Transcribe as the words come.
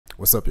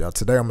What's up, y'all?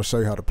 Today I'm gonna show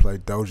you how to play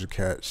Doja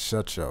Cat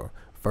Shutcho.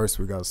 First,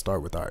 we gotta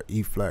start with our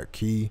E flat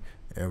key,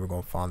 and we're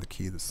gonna find the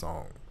key of the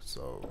song.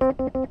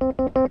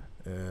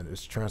 And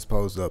it's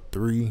transposed up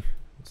 3.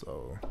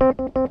 So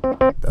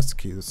that's the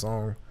key of the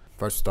song.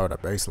 First, start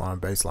at bass line.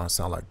 Bass line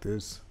sound like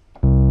this.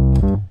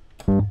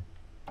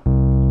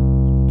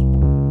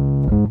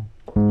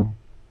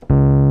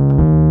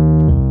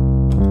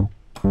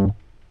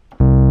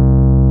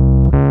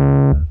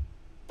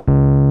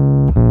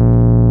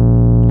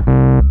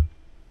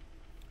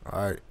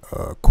 Alright,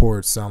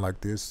 chords sound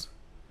like this.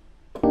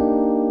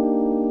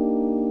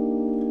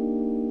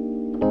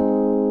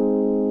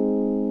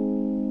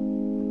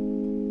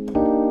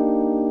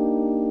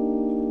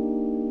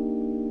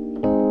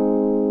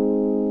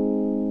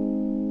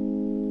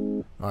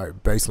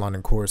 Alright, bass line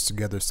and chorus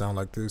together sound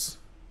like this.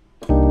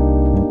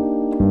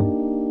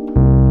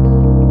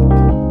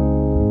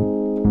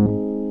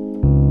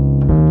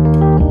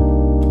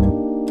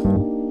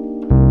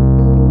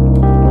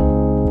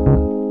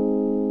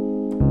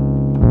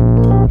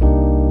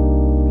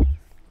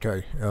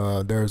 Okay,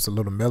 there's a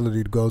little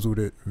melody that goes with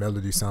it.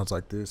 Melody sounds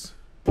like this.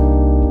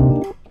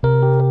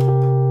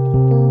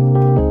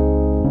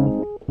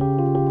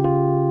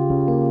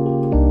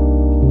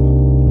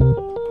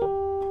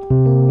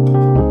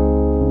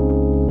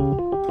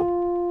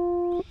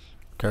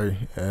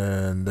 Okay,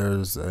 and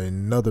there's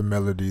another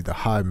melody, the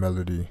high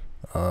melody,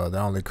 that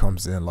only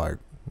comes in like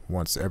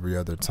once every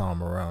other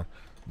time around,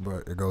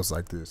 but it goes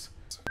like this.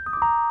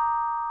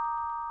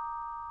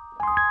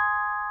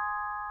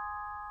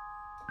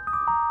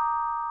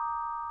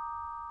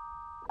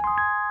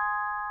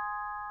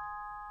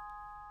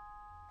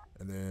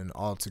 And then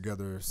all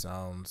together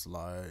sounds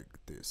like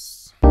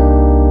this.